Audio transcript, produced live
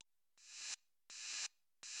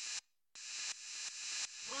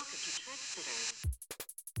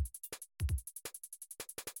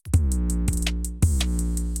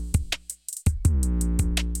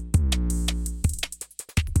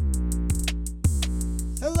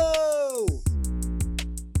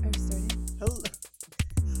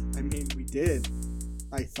did.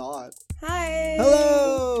 I thought. Hi.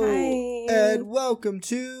 Hello. Hi. And welcome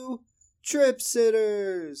to Trip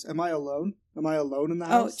Sitters. Am I alone? Am I alone in the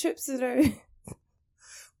house? Oh, Trip Sitter.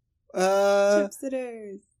 Trip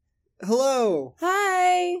Sitters. Hello.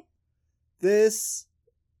 Hi. This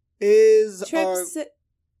is Trip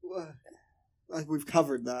We've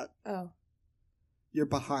covered that. Oh. You're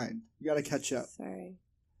behind. You gotta catch up. Sorry.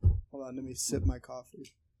 Hold on, let me sip my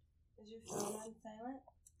coffee. Is your phone on silent?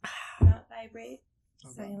 Not vibrate?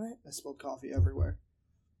 Okay. Silent? I spilled coffee everywhere.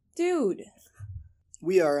 Dude.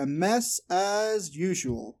 We are a mess as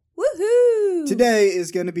usual. Woohoo! Today is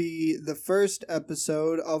going to be the first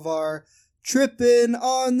episode of our Trippin'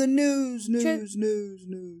 on the News. Trippin'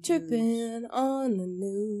 on the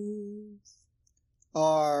news.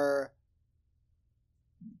 Our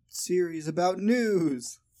series about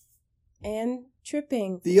news. And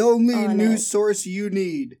tripping. The only on news it. source you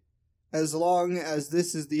need, as long as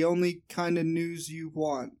this is the only kind of news you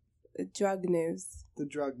want. Drug news. The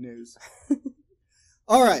drug news.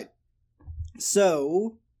 All right.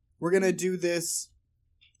 So, we're going to do this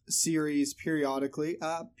series periodically.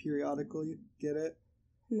 Periodically. Get it?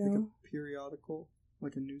 Like No. a periodical?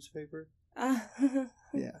 Like a newspaper?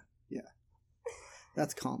 Yeah.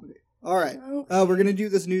 That's comedy. All right. Okay. We're going to do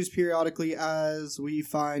this news periodically as we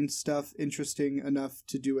find stuff interesting enough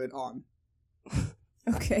to do it on.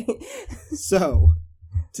 Okay. So,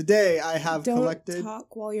 today I have Don't collected...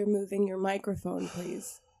 talk while you're moving your microphone,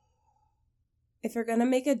 please. If you're gonna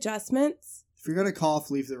make adjustments, If you're going to cough,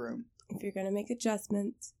 leave the room.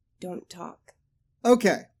 don't talk.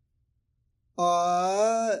 Okay. So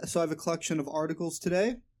I have a collection of articles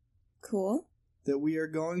today Cool. that we are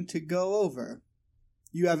going to go over.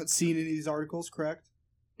 You haven't seen any of these articles, correct?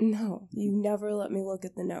 No, you never let me look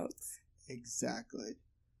at the notes. Exactly.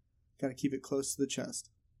 Gotta keep it close to the chest.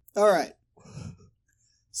 Alright.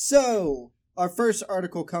 So, our first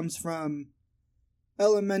article comes from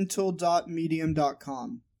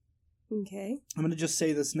elemental.medium.com. Okay. I'm gonna just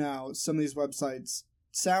say this now. Some of these websites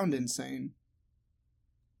sound insane.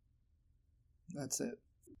 That's it.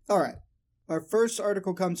 Alright. Our first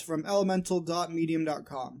article comes from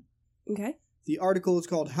elemental.medium.com. Okay. The article is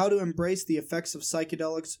called How to Embrace the Effects of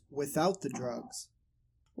Psychedelics Without the Drugs.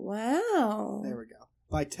 Wow. There we go.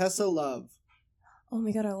 By Tessa Love. Oh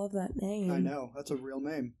my god, I love that name. I know, that's a real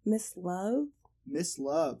name. Miss Love? Miss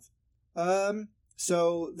Love.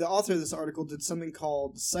 So the author of this article did something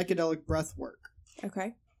called psychedelic breath work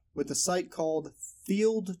Okay. with a site called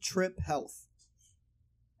Field Trip Health.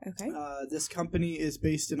 Okay. This company is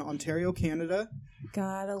based in Ontario, Canada.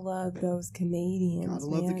 Gotta love those Canadians. Gotta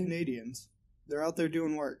love the man. Canadians. They're out there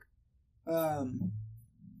doing work.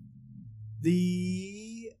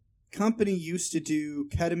 The company used to do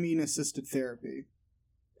ketamine-assisted therapy,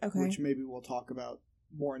 Okay. which maybe we'll talk about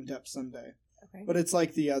more in depth someday. Okay. But it's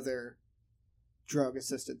like the other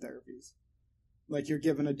drug-assisted therapies. Like you're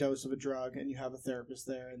given a dose of a drug and you have a therapist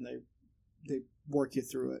there and they work you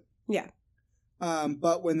through it. Yeah.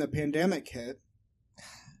 But when the pandemic hit,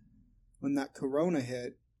 when that corona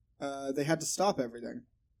hit, they had to stop everything.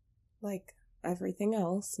 Like everything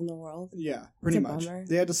else in the world. Yeah, pretty It's a much. bummer.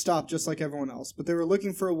 They had to stop just like everyone else. But they were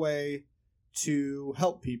looking for a way to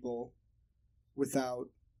help people without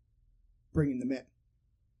bringing them in.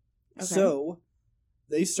 Okay. So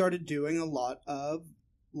they started doing a lot of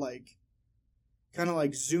like kind of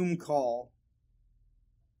like Zoom call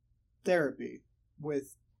therapy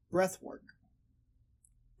with breath work.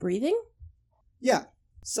 Breathing? Yeah,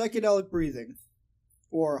 psychedelic breathing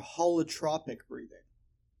or holotropic breathing.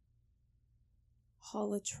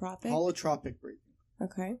 Holotropic? Holotropic breathing.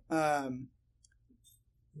 Okay.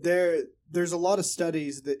 There's a lot of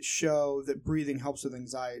studies that show that breathing helps with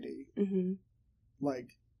anxiety. Mm-hmm.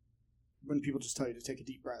 Like when people just tell you to take a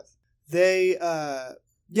deep breath.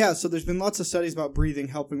 So there's been lots of studies about breathing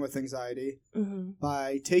helping with anxiety Mm-hmm.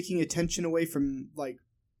 by taking attention away from like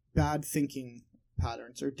bad thinking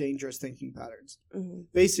patterns or dangerous thinking patterns. Mm-hmm.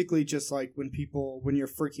 Basically just like when you're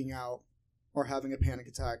freaking out or having a panic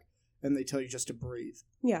attack and they tell you just to breathe.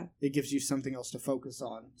 Yeah. It gives you something else to focus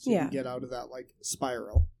on so you Yeah. can get out of that like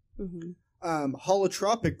spiral. Mm-hmm.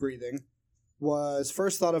 Holotropic breathing was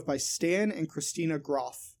first thought of by Stan and Christina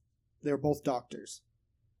Groff. They're both doctors.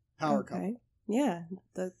 Power couple. Yeah.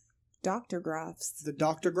 The Dr. Groffs. The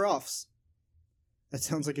Dr. Groffs. That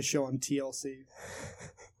sounds like a show on TLC.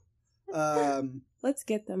 Let's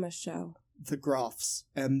get them a show. The Groffs,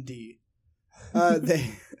 MD.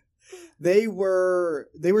 They were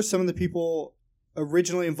some of the people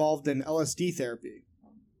originally involved in LSD therapy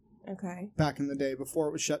Okay. back in the day before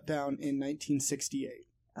it was shut down in 1968.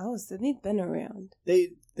 Oh, so they've been around.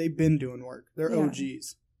 They've been doing work. They're Yeah.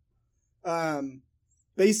 OGs.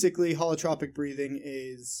 Basically, holotropic breathing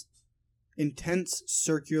is intense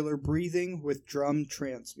circular breathing with drum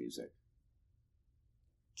trance music.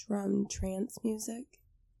 Drum trance music?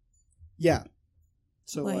 Yeah.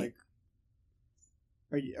 So, like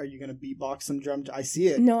are you going to beatbox some drum? I see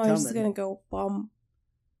it. No, I'm just going to go bum.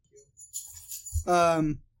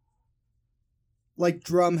 Like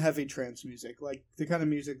drum-heavy trance music. Like the kind of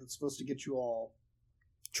music that's supposed to get you all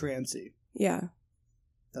trancy. Yeah.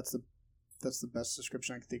 That's the best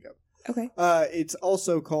description I can think of. Okay. It's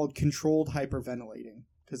also called controlled hyperventilating,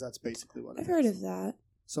 because that's basically what it is. I've heard of that.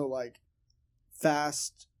 So, like,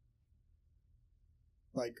 fast,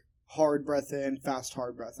 like, hard breath in, fast,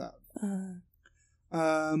 hard breath out.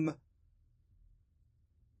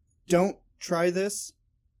 Don't try this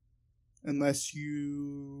unless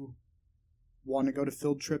you want to go to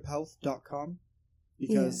fieldtriphealth.com,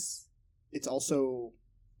 because it's also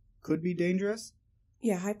could be dangerous.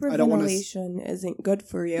 Yeah, hyperventilation isn't good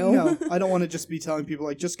for you. No, I don't want to just be telling people,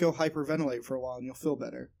 like, just go hyperventilate for a while and you'll feel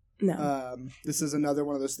better. No. This is another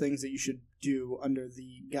one of those things that you should do under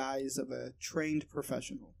the guise of a trained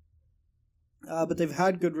professional. But they've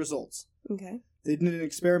had good results. Okay. They did an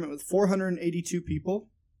experiment with 482 people,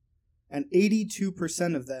 and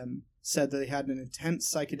 82% of them said that they had an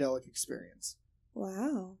intense psychedelic experience.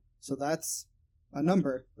 Wow. So that's a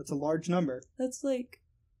number. That's a large number. That's like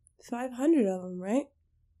 500 of them, right?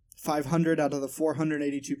 500 out of the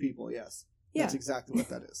 482 people, yes. Yeah. That's exactly what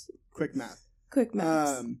that is. Quick math. Quick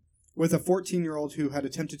math. With a 14-year-old who had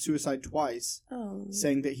attempted suicide twice,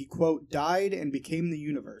 saying that he, quote, died and became the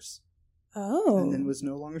universe. Oh. And then was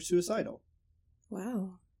no longer suicidal.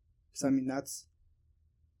 Wow. So, I mean, that's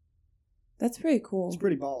pretty cool. It's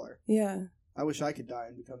pretty baller. Yeah. I wish I could die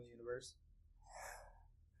and become the universe.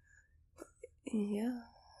 Yeah.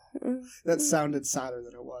 That sounded sadder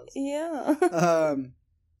than it was. Yeah.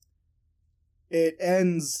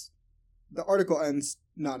 The article ends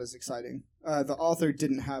not as exciting. The author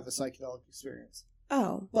didn't have a psychedelic experience.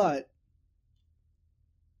 Oh. But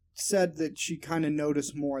said that she kind of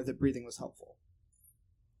noticed more that breathing was helpful.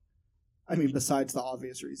 I mean, besides the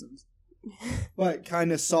obvious reasons. But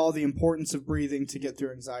kind of saw the importance of breathing to get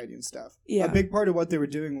through anxiety and stuff. Yeah. A big part of what they were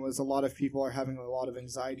doing was a lot of people are having a lot of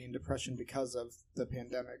anxiety and depression because of the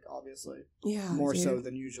pandemic, obviously. Yeah. More so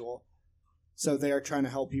than usual. So they are trying to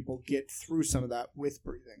help people get through some of that with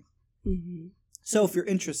breathing. Mm-hmm. So if you're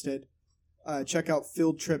interested, check out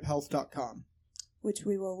fieldtriphealth.com. Which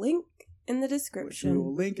we will link in the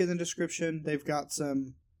description. They've got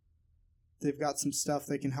some stuff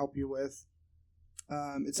they can help you with.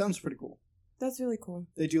 It sounds pretty cool. That's really cool.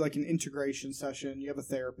 They do like an integration session. You have a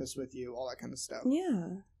therapist with you, all that kind of stuff.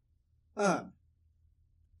 Yeah.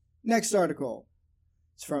 Next article.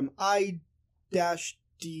 It's from i-d.vice.com.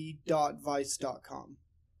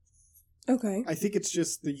 Okay. I think it's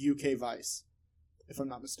just the UK Vice, if I'm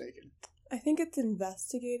not mistaken. I think it's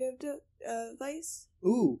investigative Vice.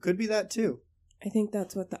 Ooh, could be that too. I think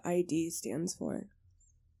that's what the ID stands for.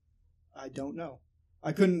 I don't know.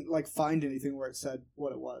 I couldn't find anything where it said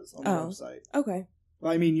what it was on the website. Okay.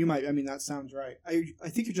 Well, I mean, you might. I mean, that sounds right. I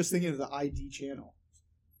think you're just thinking of the ID channel.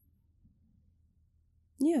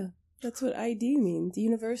 Yeah, that's what ID means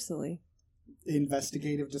universally.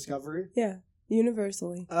 Investigative discovery. Yeah,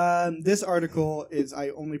 universally. This article is. I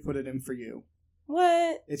only put it in for you.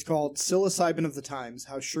 What? It's called "Psilocybin of the Times: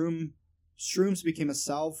 How Shrooms Became a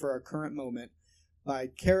Salve for Our Current Moment" by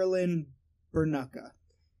Carolyn Bernucca.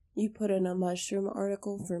 You put in a mushroom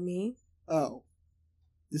article for me? Oh.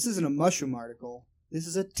 This isn't a mushroom article. This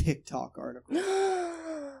is a TikTok article.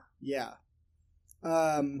 Yeah.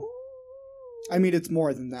 I mean, it's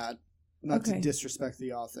more than that. Not to disrespect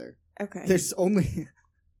the author. Okay. There's only...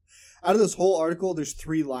 Out of this whole article, there's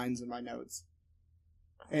 3 lines in my notes.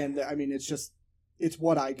 And, I mean, it's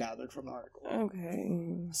what I gathered from the article.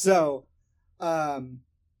 Okay. So,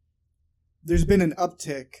 there's been an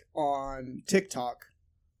uptick on TikTok,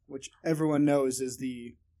 which everyone knows is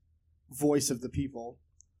the voice of the people,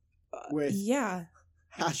 with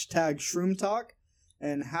hashtag Shroom Talk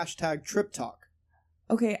and hashtag Trip Talk.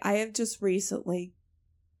 Okay, I have just recently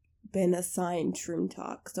been assigned Shroom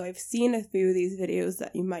Talk, so I've seen a few of these videos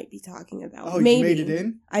that you might be talking about. Oh, maybe. You made it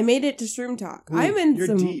in? I made it to Shroom Talk. Ooh, I'm in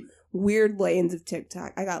some deep. Weird lanes of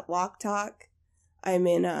TikTok. I got Lock Talk. I'm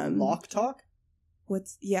in Lock Talk? Where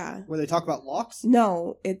they talk about locks?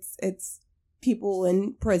 No, it's people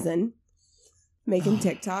in prison making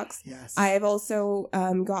TikToks. Yes. I have also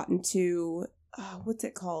gotten to what's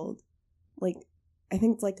it called? I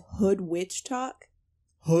think it's Hood Witch Talk.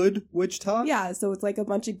 Hood Witch Talk? Yeah, so it's a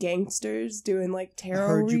bunch of gangsters doing tarot I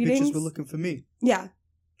heard readings. you bitches were looking for me. Yeah.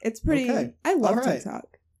 It's pretty... Okay. I love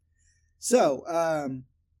TikTok. So,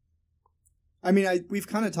 I mean, we've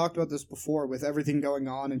kind of talked about this before with everything going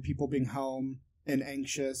on and people being home and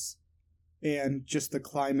anxious and just the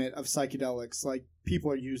climate of psychedelics. Like,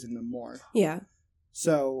 people are using them more. Yeah.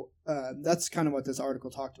 So, that's kind of what this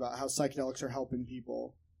article talked about, how psychedelics are helping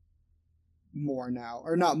people more now.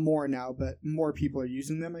 Or not more now, but more people are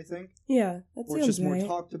using them, I think. Yeah, that or sounds just more right.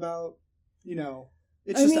 talked about. You know,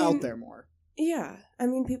 it's just out there more. Yeah. I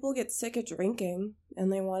mean, people get sick of drinking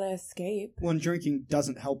and they want to escape. When drinking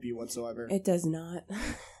doesn't help you whatsoever. It does not.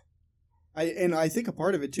 I think a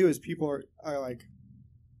part of it, too, is people are like,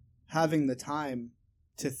 having the time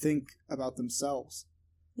to think about themselves.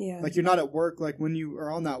 Yeah. Like, you're not at work. Like, when you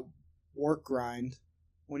are on that work grind,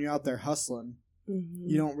 when you're out there hustling,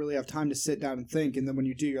 you don't really have time to sit down and think. And then when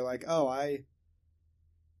you do, you're like, oh, I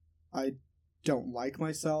don't like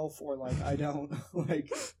myself, or like, I don't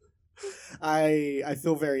like, I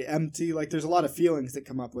feel very empty. Like, there's a lot of feelings that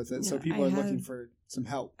come up with it. Yeah, so people are looking for some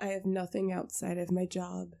help. I have nothing outside of my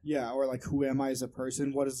job. Yeah. Or like, who am I as a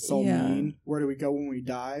person? What does this all mean? Where do we go when we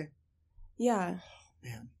die? Yeah.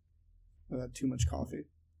 Man, I've had too much coffee.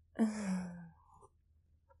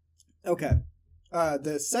 Okay.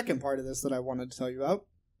 The second part of this that I wanted to tell you about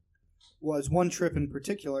was one trip in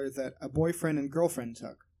particular that a boyfriend and girlfriend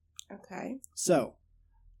took. Okay. So,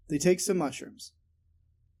 they take some mushrooms.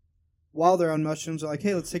 While they're on mushrooms, they're like,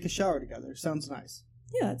 hey, let's take a shower together. Sounds nice.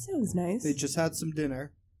 Yeah, that sounds nice. They just had some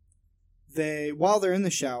dinner. While they're in the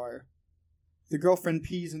shower, the girlfriend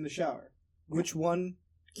pees in the shower. Which one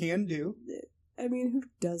can do. I mean, who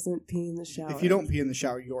doesn't pee in the shower? If you don't pee in the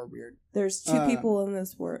shower, you're weird. There's two people in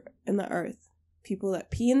this in the earth. People that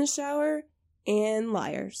pee in the shower and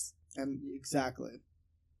liars. And exactly.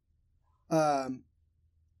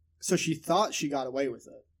 So she thought she got away with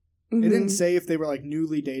it. Mm-hmm. It didn't say if they were like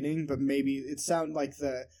newly dating, but maybe it sounded like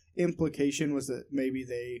the implication was that maybe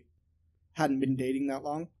they hadn't been dating that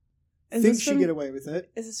long. I think she get away with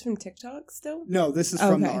it. Is this from TikTok still? No, this is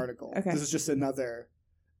from the article. Okay. This is just another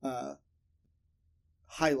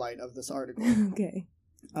highlight of this article. Okay.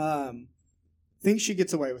 Think she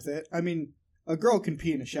gets away with it. I mean, a girl can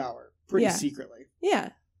pee in a shower pretty secretly.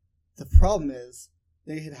 Yeah. The problem is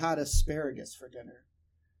they had asparagus for dinner.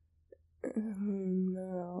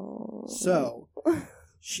 No. So,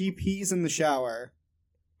 she pees in the shower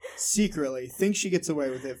secretly, thinks she gets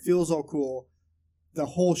away with it, feels all cool. The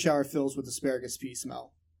whole shower fills with asparagus pee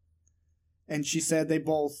smell. And she said they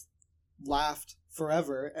both laughed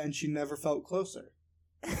forever and she never felt closer.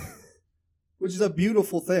 Which is a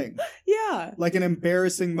beautiful thing. Yeah. Like an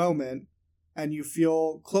embarrassing moment and you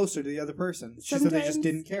feel closer to the other person. She said they just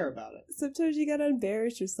didn't care about it. Sometimes you gotta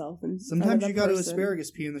embarrass yourself. Sometimes you gotta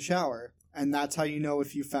asparagus pee in the shower. And that's how you know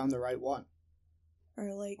if you found the right one.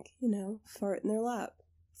 Or like, fart in their lap.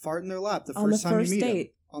 Fart in their lap the first time you meet them.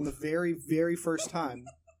 Date. On the very, very first time.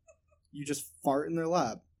 You just fart in their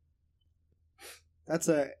lap. That's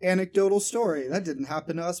an anecdotal story. That didn't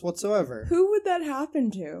happen to us whatsoever. Who would that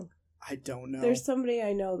happen to? I don't know. There's somebody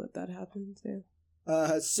I know that happened to.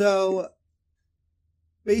 So,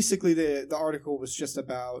 basically the article was just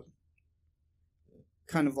about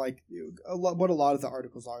kind of like what a lot of the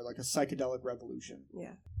articles are, like a psychedelic revolution.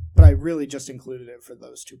 Yeah. But I really just included it for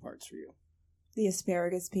those two parts for you. The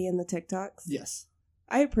asparagus pee and the TikToks? Yes.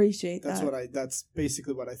 I appreciate that. That's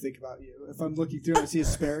basically what I think about you. If I'm looking through and I see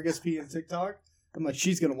asparagus pee in TikTok, I'm like,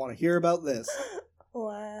 she's going to want to hear about this.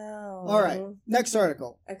 Wow. All right. Next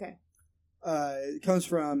article. Okay. It comes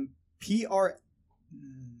from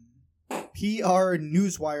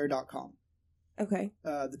PRNewswire.com. Okay.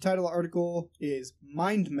 The title of the article is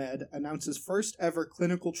MindMed announces first ever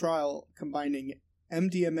clinical trial combining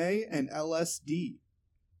MDMA and LSD.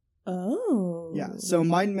 Oh. Yeah. So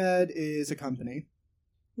MindMed is a company.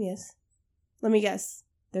 Yes. Let me guess.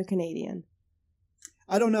 They're Canadian.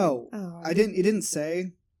 I don't know. Oh. It didn't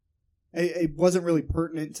say. It wasn't really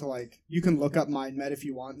pertinent to like. You can look up MindMed if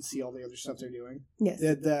you want and see all the other stuff they're doing. Yes.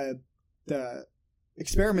 The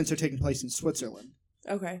experiments are taking place in Switzerland.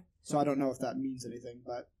 Okay. So I don't know if that means anything,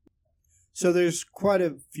 but so there's quite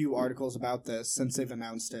a few articles about this since they've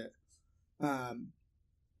announced it.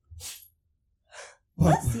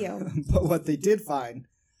 Bless you. But what they did find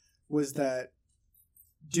was that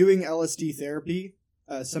doing LSD therapy,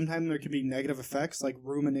 sometimes there can be negative effects like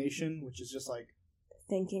rumination, which is just like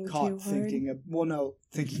thinking too hard.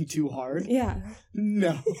 Thinking too hard. Yeah.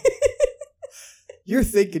 No. You're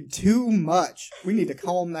thinking too much. We need to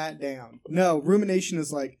calm that down. No, rumination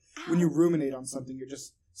is like when you ruminate on something, you're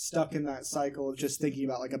just stuck in that cycle of just thinking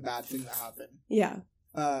about like a bad thing that happened. Yeah.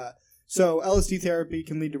 So LSD therapy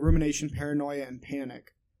can lead to rumination, paranoia, and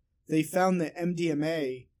panic. They found that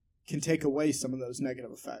MDMA can take away some of those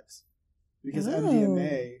negative effects. because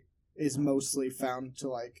MDMA is mostly found to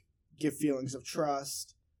like give feelings of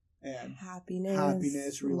trust and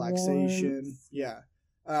happiness, relaxation. Warmth. Yeah.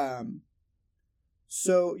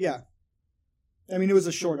 So yeah, I mean, it was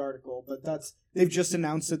a short article, but they've just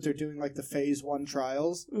announced that they're doing like the phase 1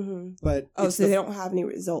 trials. Mm-hmm. But so they don't have any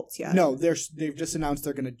results yet. No, they've just announced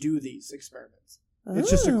they're going to do these experiments. Oh.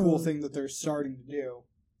 It's just a cool thing that they're starting to do.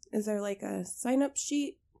 Is there like a sign-up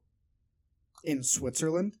sheet? In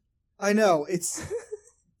Switzerland? I know, it's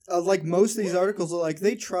like most of these articles are like,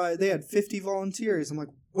 they had 50 volunteers. I'm like,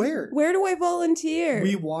 where? Where do I volunteer?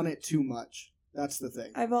 We want it too much. That's the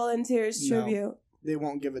thing. I volunteer as tribute. No, they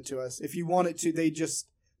won't give it to us. If you want it to,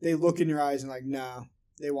 they look in your eyes and like, nah,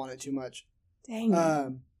 they want it too much. Dang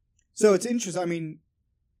it. So it's interesting. I mean,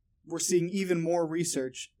 we're seeing even more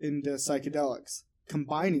research into psychedelics,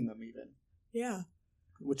 combining them even. Yeah.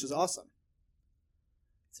 Which is awesome.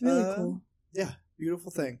 It's really cool. Yeah,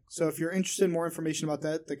 beautiful thing. So if you're interested in more information about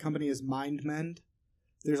that, the company is MindMend.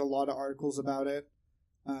 There's a lot of articles about it.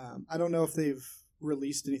 I don't know if they've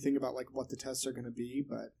released anything about like what the tests are going to be,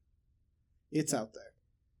 but it's out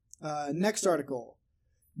there. Next article,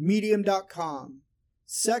 Medium.com.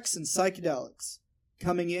 Sex and Psychedelics,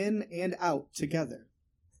 Coming In and Out Together,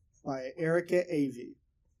 by Erica Avey.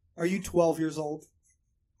 Are you 12 years old?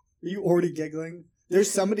 Are you already giggling?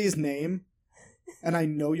 There's somebody's name, and I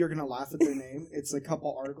know you're going to laugh at their name. It's a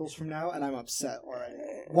couple articles from now, and I'm upset already.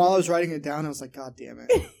 While I was writing it down, I was like, God damn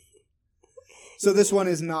it. So this one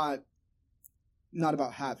is not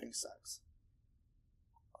about having sex.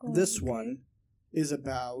 This one is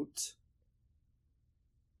about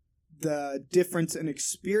the difference in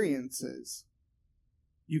experiences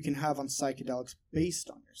you can have on psychedelics based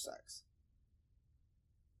on your sex.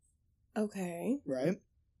 Okay. Right?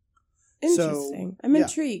 Interesting. I'm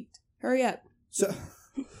intrigued. Hurry up. So,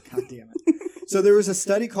 God damn it. So there was a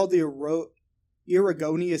study called the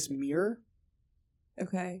Erroneous Mirror.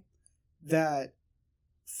 Okay. That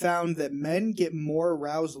found that men get more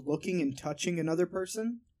aroused looking and touching another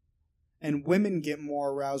person, and women get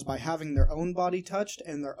more aroused by having their own body touched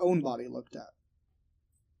and their own body looked at.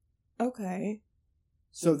 Okay.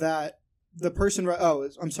 So that the person...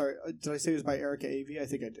 I'm sorry. Did I say it was by Erica Avey? I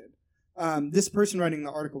think I did. This person writing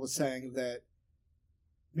the article was saying that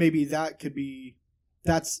maybe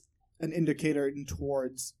that's an indicator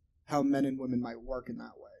towards how men and women might work in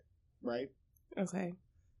that way, right? Okay.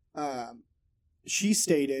 She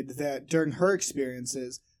stated that during her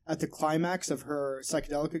experiences, at the climax of her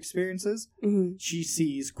psychedelic experiences, she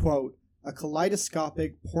sees, quote, a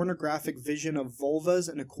kaleidoscopic, pornographic vision of vulvas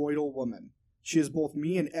and a coital woman. She is both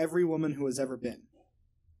me and every woman who has ever been.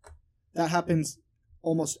 That happens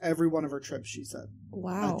almost every one of her trips, she said.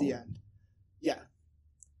 Wow. At the end. Yeah.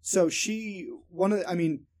 So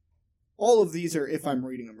all of these are if I'm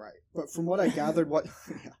reading them right. But from what I gathered,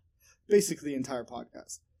 basically the entire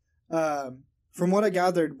podcast. From what I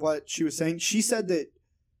gathered, what she was saying, she said that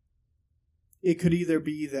it could either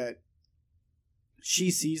be that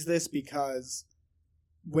she sees this because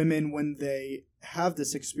women, when they have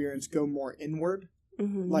this experience, go more inward,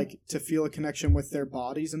 like to feel a connection with their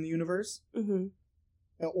bodies in the universe. Mm-hmm.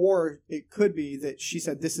 Or it could be that she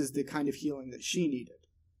said this is the kind of healing that she needed.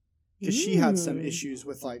 Because she had some issues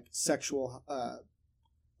with like sexual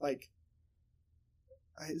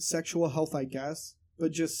health, I guess,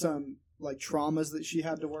 but just some like traumas that she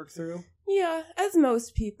had to work through. Yeah, as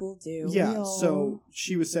most people do. Yeah, so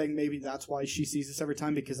she was saying maybe that's why she sees this every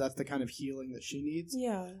time, because that's the kind of healing that she needs.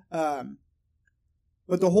 Yeah.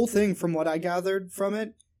 But the whole thing, from what I gathered from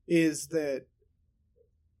it, is that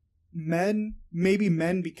men,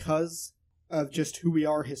 because of just who we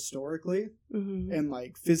are historically and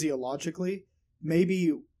like physiologically,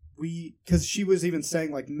 maybe because she was even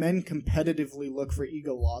saying like men competitively look for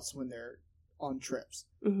ego loss when they're on trips.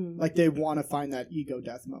 Like they want to find that ego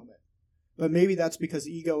death moment. But maybe that's because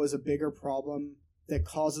ego is a bigger problem that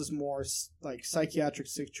causes more like psychiatric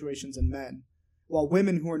situations in men, while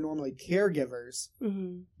women who are normally caregivers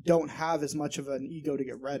don't have as much of an ego to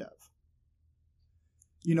get rid of.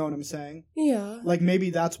 You know what I'm saying? Yeah. Like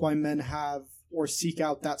maybe that's why men have or seek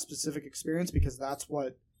out that specific experience, because that's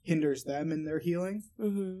what hinders them in their healing.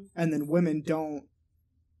 And then women don't.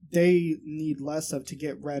 They need less of to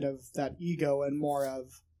get rid of that ego and more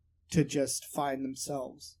of to just find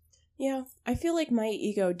themselves. Yeah, I feel like my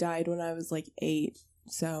ego died when I was like 8,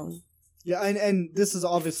 so... Yeah, and this is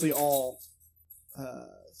obviously all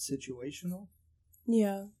situational.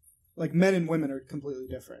 Yeah. Like, men and women are completely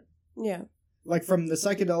different. Yeah. Like, from the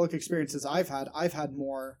psychedelic experiences I've had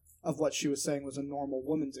more of what she was saying was a normal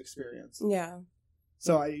woman's experience. Yeah.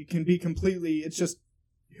 So it can be completely... It's just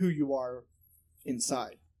who you are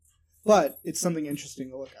inside. But it's something interesting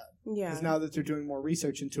to look at. Yeah. Because now that they're doing more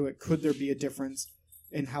research into it, could there be a difference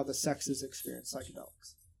in how the sexes experience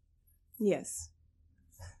psychedelics? Yes.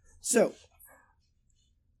 So,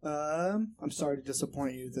 I'm sorry to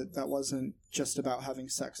disappoint you that wasn't just about having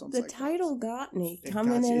sex on psychedelics. The title got me.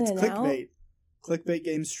 Coming in and clickbait. out. It's clickbait. Clickbait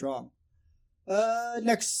game strong.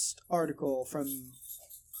 Next article from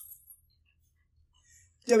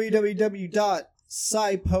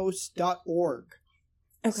www.scipost.org.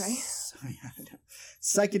 Okay.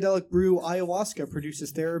 Psychedelic brew ayahuasca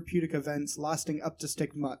produces therapeutic events lasting up to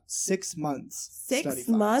 6 months. 6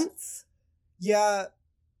 months? Yeah.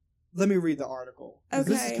 Let me read the article. Okay.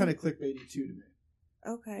 This is kind of clickbaity too to me.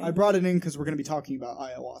 Okay. I brought it in because we're going to be talking about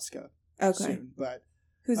ayahuasca soon. But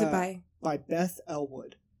who's it by? By Beth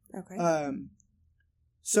Elwood. Okay.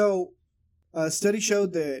 So, a study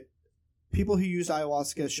showed that people who use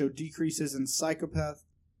ayahuasca showed decreases in psychopathy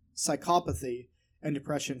and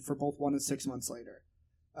depression for both 1 and 6 months later.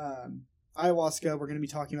 Ayahuasca, we're going to be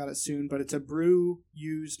talking about it soon, but it's a brew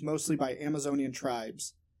used mostly by Amazonian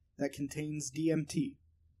tribes that contains DMT.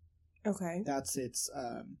 Okay. That's its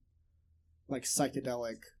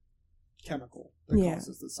psychedelic chemical that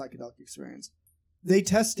causes the psychedelic experience. They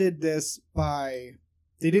tested this they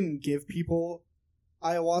didn't give people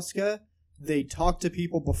ayahuasca. They talked to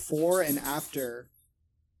people before and after.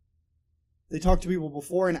 They took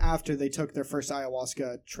their first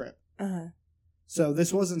ayahuasca trip. Uh-huh. So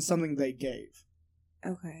this wasn't something they gave.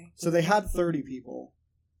 Okay. So they had 30 people.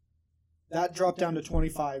 That dropped down to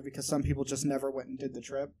 25 because some people just never went and did the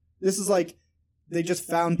trip. This is like, they just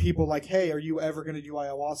found people like, hey, are you ever going to do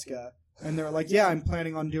ayahuasca? And they're like, yeah, I'm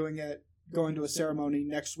planning on doing it, going to a ceremony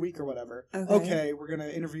next week or whatever. Okay, we're going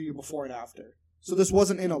to interview you before and after. So this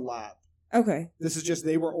wasn't in a lab. Okay. This is just,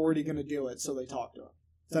 they were already going to do it, so they talked to them.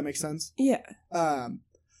 Does that make sense? Yeah.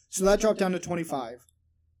 So that dropped down to 25.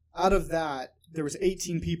 Out of that, there was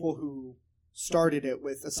 18 people who started it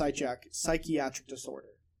with a psychiatric disorder.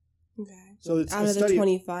 Okay. So it's out of the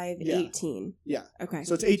 25, 18. Yeah. Okay.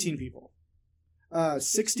 So it's 18 people.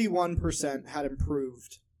 61% had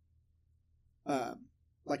improved,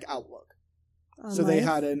 outlook. So they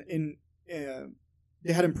had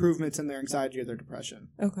they had improvements in their anxiety or their depression.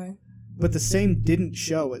 Okay. But the same didn't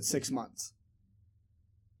show at 6 months.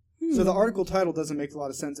 So the article title doesn't make a lot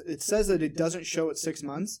of sense. It says that it doesn't show at 6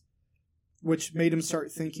 months, which made him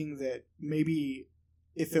start thinking that maybe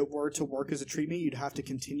if it were to work as a treatment, you'd have to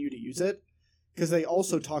continue to use it. Because they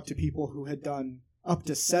also talked to people who had done up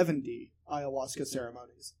to 70 ayahuasca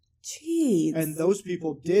ceremonies. Jeez. And those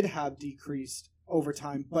people did have decreased over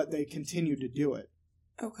time, but they continued to do it.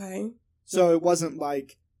 Okay. So it wasn't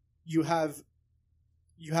like you have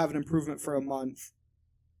an improvement for a month,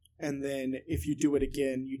 and then if you do it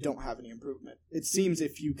again, you don't have any improvement. It seems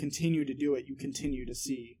if you continue to do it, you continue to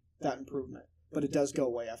see that improvement, but it does go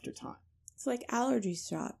away after time. It's like allergy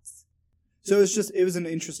shots. So it was an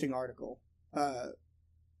interesting article.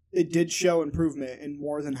 It did show improvement in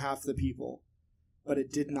more than half the people, but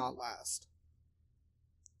it did not last.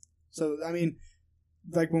 So, I mean,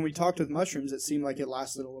 like when we talked with mushrooms, it seemed like it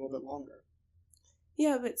lasted a little bit longer.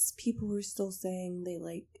 Yeah, but people were still saying they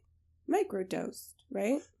microdosed,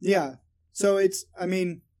 right? Yeah. So a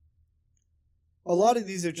lot of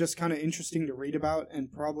these are just kind of interesting to read about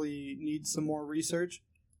and probably need some more research,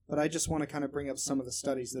 but I just want to kind of bring up some of the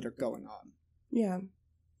studies that are going on. Yeah.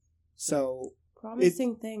 So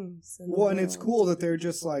promising things. And it's cool that they're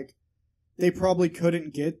just they probably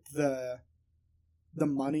couldn't get the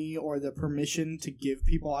money or the permission to give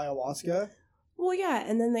people ayahuasca. Well, yeah,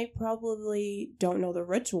 and then they probably don't know the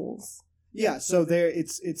rituals. Yeah, so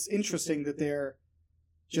it's interesting that they're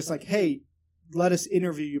just like, hey, let us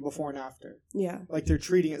interview you before and after. Yeah. Like they're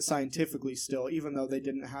treating it scientifically still, even though they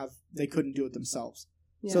couldn't do it themselves.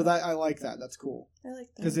 Yeah. So I like that. That's cool. I like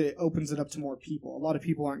that. Because it opens it up to more people. A lot of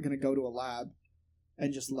people aren't going to go to a lab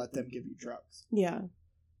and just let them give you drugs. Yeah.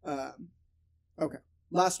 Okay.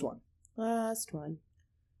 Last one.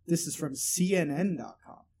 This is from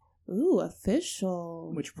CNN.com. Ooh,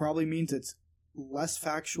 official. Which probably means it's less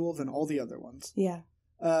factual than all the other ones. Yeah.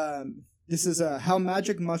 This is How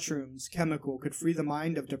Magic Mushrooms Chemical Could Free the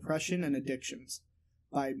Mind of Depression and Addictions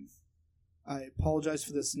by, I apologize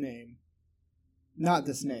for this name. Not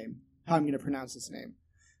this name. How I'm going to pronounce this name.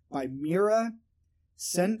 By Mira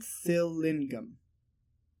Senthilingam.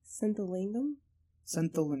 Senthilingam?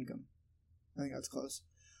 Senthilingam. I think that's close.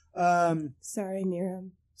 Sorry,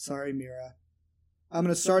 Mira. I'm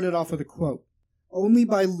going to start it off with a quote. Only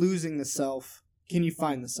by losing the self can you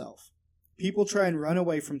find the self. People try and run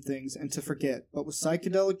away from things and to forget, but with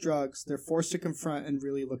psychedelic drugs, they're forced to confront and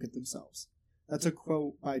really look at themselves. That's a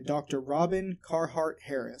quote by Dr. Robin Carhart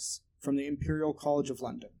Harris from the Imperial College of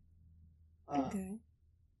London. Okay.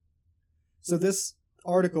 So this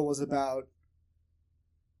article was about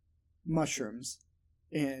mushrooms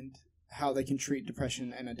and how they can treat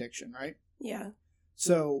depression and addiction, right? Yeah.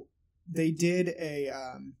 So they did a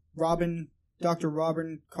Dr.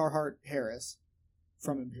 Robin Carhart Harris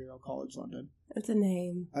from Imperial College London. That's a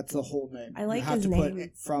name. That's the whole name. I like you have his to name.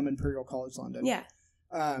 Put from Imperial College London. Yeah.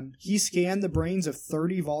 He scanned the brains of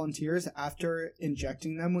 30 volunteers after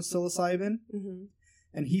injecting them with psilocybin,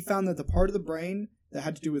 and he found that the part of the brain that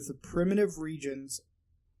had to do with the primitive regions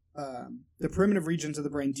of the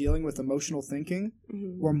brain dealing with emotional thinking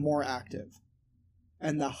were more active.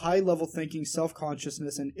 And the high-level thinking,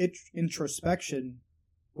 self-consciousness, and introspection,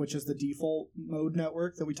 which is the default mode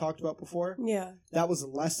network that we talked about before, that was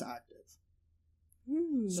less active.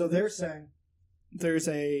 So they're saying there's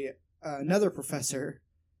another professor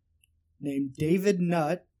named David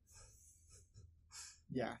Nutt.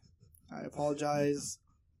 Yeah, I apologize.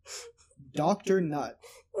 Dr. Nutt.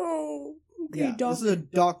 Oh, okay, yeah, this is a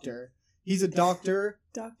doctor. He's a doctor.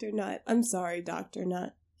 Dr. Nutt. I'm sorry, Dr.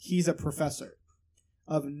 Nutt. He's a professor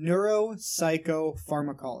of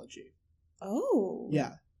neuropsychopharmacology. Oh.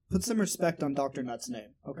 Yeah. Put some respect on Dr. Nutt's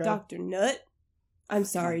name, okay? Dr. Nutt? I'm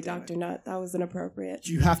sorry, Dr. Nutt. That was inappropriate.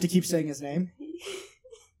 Do you have to keep saying his name?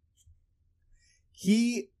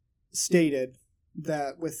 He stated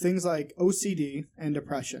that with things like OCD and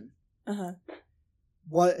depression,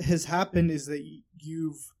 what has happened is that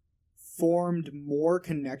you've formed more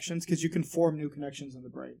connections, because you can form new connections in the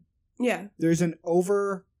brain. Yeah. There's an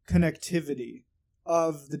over-connectivity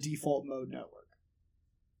of the default mode network.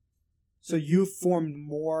 So you've formed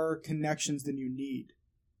more connections than you need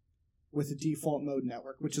with the default mode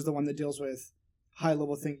network, which is the one that deals with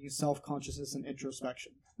high-level thinking, self-consciousness, and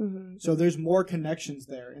introspection. So there's more connections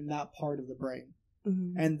there in that part of the brain.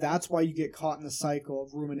 And that's why you get caught in the cycle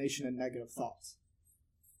of rumination and negative thoughts.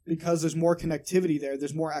 Because there's more connectivity there,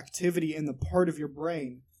 there's more activity in the part of your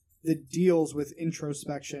brain that deals with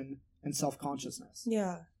introspection and self-consciousness.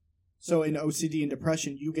 Yeah. So in OCD and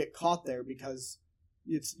depression, you get caught there because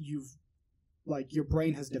your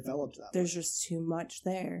brain has developed that. There's just too much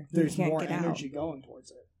there. There's more energy going towards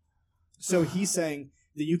it. So he's saying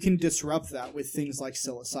that you can disrupt that with things like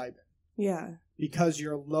psilocybin. Yeah. Because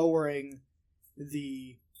you're lowering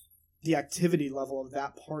the activity level of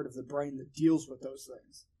that part of the brain that deals with those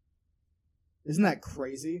things. Isn't that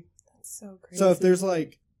crazy? That's so crazy. So if there's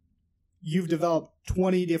you've developed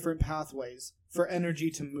 20 different pathways for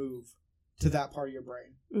energy to move to that part of your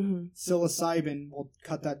brain. Psilocybin will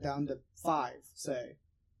cut that down to 5, say.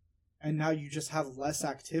 And now you just have less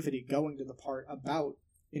activity going to the part about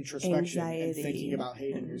introspection and thinking about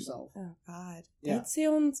hating yourself. Oh, God. Yeah. That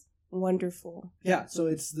sounds wonderful. Yeah, so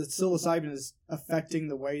it's the psilocybin is affecting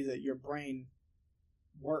the way that your brain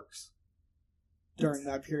works during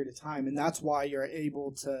that period of time. And that's why you're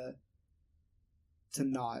able to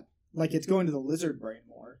not... it's going to the lizard brain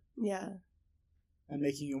more. Yeah. And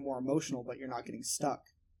making you more emotional, but you're not getting stuck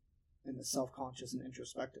in the self-conscious and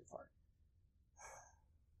introspective part.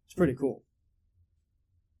 It's pretty cool.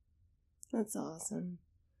 That's awesome.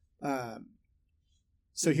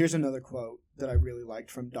 So here's another quote that I really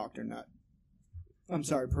liked from Dr. Nutt. I'm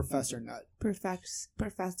sorry, Professor Nutt.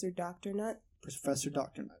 Professor Dr. Nutt? Professor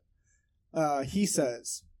Dr. Nutt. He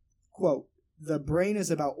says, quote, "The brain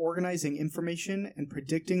is about organizing information and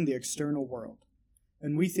predicting the external world.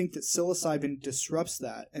 And we think that psilocybin disrupts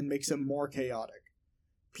that and makes it more chaotic.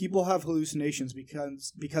 People have hallucinations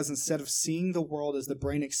because instead of seeing the world as the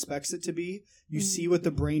brain expects it to be, you see what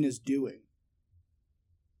the brain is doing."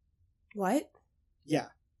 What? Yeah.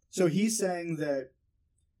 So he's saying that,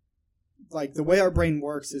 the way our brain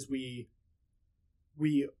works is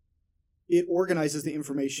it organizes the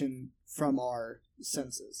information from our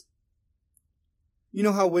senses. You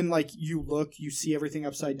know how when, you look, you see everything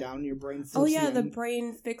upside down in your brain? Oh, yeah, the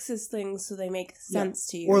brain fixes things so they make sense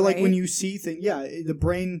to you, Or, right? when you see things, the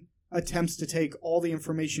brain attempts to take all the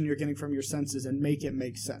information you're getting from your senses and make it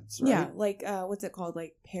make sense, right? Yeah, what's it called?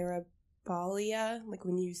 Parabolia?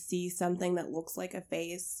 When you see something that looks like a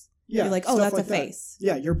face, you're like, oh, that's a face.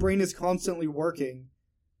 Yeah, your brain is constantly working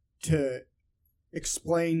to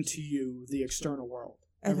explain to you the external world,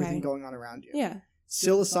 everything going on around you. Yeah.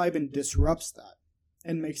 Psilocybin disrupts that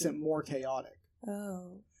and makes it more chaotic.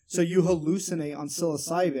 Oh. So you hallucinate on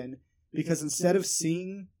psilocybin because instead of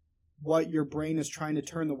seeing what your brain is trying to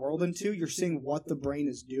turn the world into, you're seeing what the brain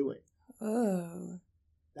is doing. Oh.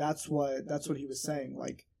 That's what he was saying.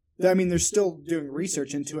 They're still doing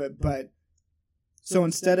research into it, but so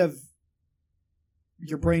instead of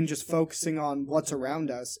your brain just focusing on what's around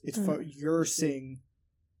us, it's you're seeing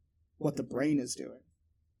what the brain is doing.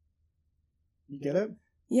 You get it?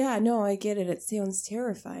 Yeah, no, I get it. It sounds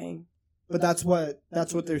terrifying. But that's what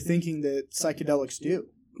they're thinking that psychedelics do.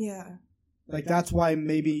 Yeah. Like, that's why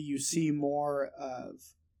maybe you see more of...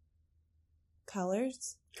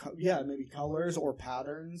 Colors? Maybe colors or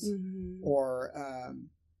patterns. Mm-hmm. Or,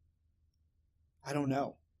 I don't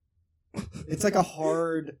know. It's like a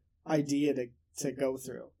hard idea to go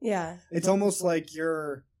through. Yeah. It's almost like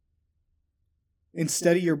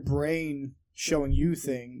instead of your brain showing you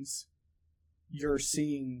things, you're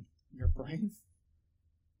seeing your brain.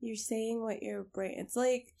 You're saying what your brain... It's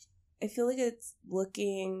like... I feel like it's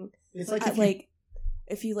looking... It's like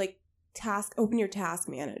if you open your task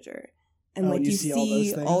manager and you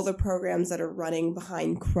see all the programs that are running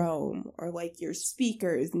behind Chrome or like your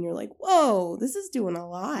speakers and you're like, whoa, this is doing a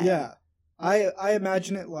lot. Yeah. I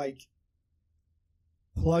imagine it like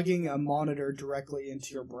plugging a monitor directly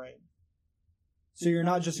into your brain. So you're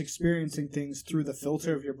not just experiencing things through the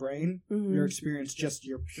filter of your brain, you're experiencing just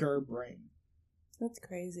your pure brain. That's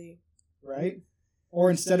crazy. Right? Or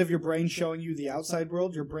instead of your brain showing you the outside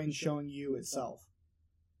world, your brain's showing you itself.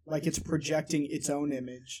 Like it's projecting its own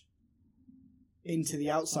image into the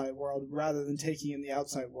outside world rather than taking in the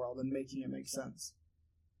outside world and making it make sense.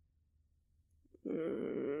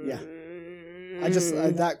 Yeah.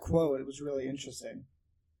 That quote, it was really interesting.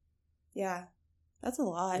 Yeah. That's a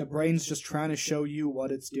lot. The brain's just trying to show you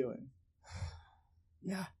what it's doing.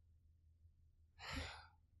 Yeah.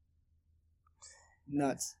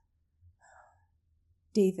 Nuts.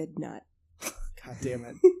 David Nut. God damn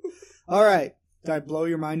it. All right. Did I blow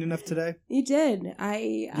your mind enough today? You did.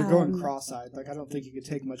 You're going cross-eyed. Like, I don't think you could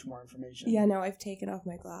take much more information. Yeah, no, I've taken off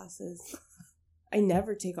my glasses. I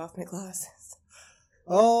never take off my glasses.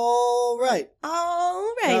 All right.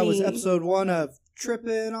 That was episode 1 of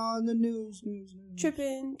Trippin' on the News.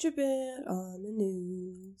 Trippin' on the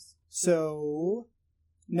news. So,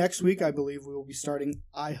 next week, I believe we will be starting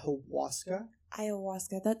ayahuasca.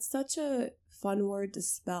 Ayahuasca. That's such a fun word to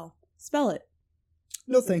spell. Spell it.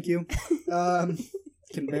 No, thank you.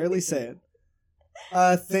 Can barely say it.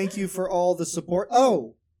 Thank you for all the support.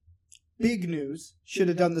 Oh, big news. Should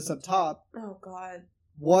have done this up top. Oh, God.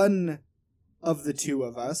 One of the two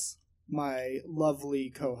of us, my lovely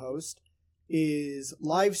co-host, is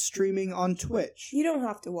live streaming on Twitch. You don't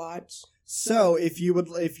have to watch. So, if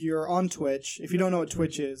you're on Twitch, if you don't know what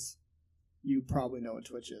Twitch is, you probably know what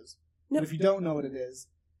Twitch is. Nope. But if you don't know what it is,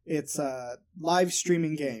 it's live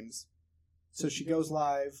streaming games. So she goes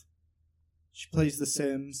live, she plays The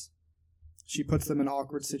Sims, she puts them in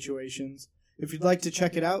awkward situations. If you'd like to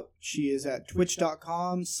check it out, she is at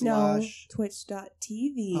twitch.com/ No,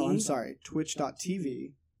 twitch.tv. Oh, I'm sorry.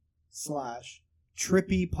 Twitch.tv/Trippypotamus.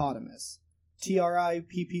 TRIPPY POTAMUS.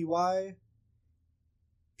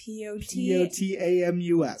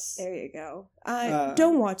 There you go.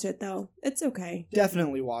 Don't watch it though. It's okay.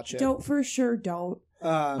 Definitely watch it. Don't.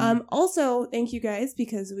 Also, thank you guys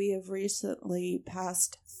because we have recently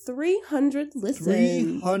passed 300 listens.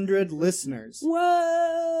 300 listeners.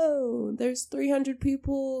 Whoa! There's 300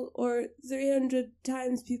 people, or 300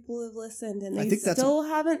 times people have listened, and they still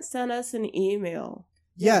haven't sent us an email.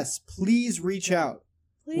 Yes, please reach out.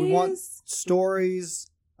 Please. We want stories,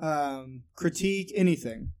 critique,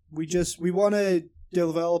 anything. We want to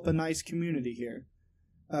develop a nice community here.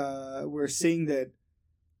 We're seeing that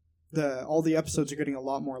all the episodes are getting a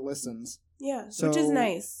lot more listens. Yeah, which is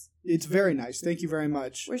nice. It's very nice. Thank you very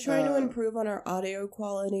much. We're trying to improve on our audio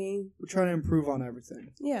quality. We're trying to improve on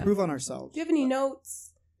everything. Yeah. Improve on ourselves. Do you have any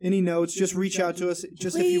notes? Any notes? Just reach out to us.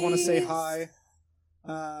 Just Please. If you want to say hi.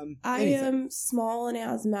 I am small and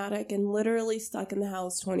asthmatic and literally stuck in the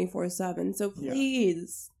house 24/7. So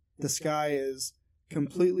please. Yeah. The sky is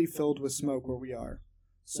completely filled with smoke where we are.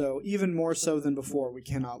 So even more so than before, we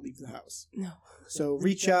cannot leave the house. No. So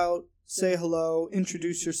reach out, say hello,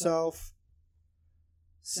 introduce yourself.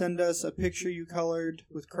 Send us a picture you colored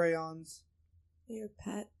with crayons. Your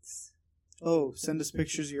pets. Oh, send us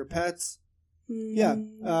pictures of your pets. Yeah.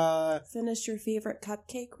 Send us your favorite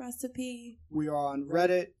cupcake recipe. We are on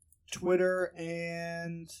Reddit, Twitter,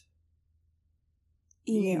 and...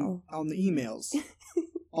 email. On the emails.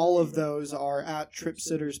 All of those are at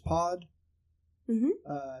TripSittersPod.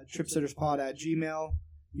 TripSittersPod@gmail.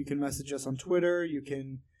 You can message us on Twitter. You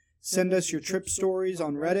can send us your trip stories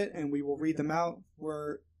on Reddit, and we will read them out.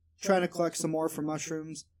 We're trying to collect some more for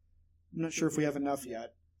mushrooms. I'm not sure if we have enough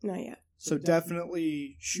yet. Not yet. So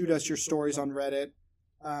definitely shoot us your stories on Reddit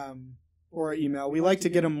or email. We like to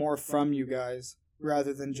get them more from you guys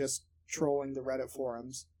rather than just trolling the Reddit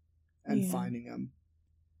forums and finding them.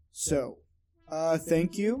 So,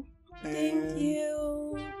 thank you. Thank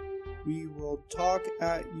you. We will talk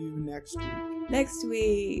at you next week. Next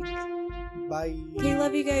week. Bye. Okay,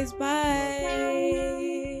 love you guys. Bye.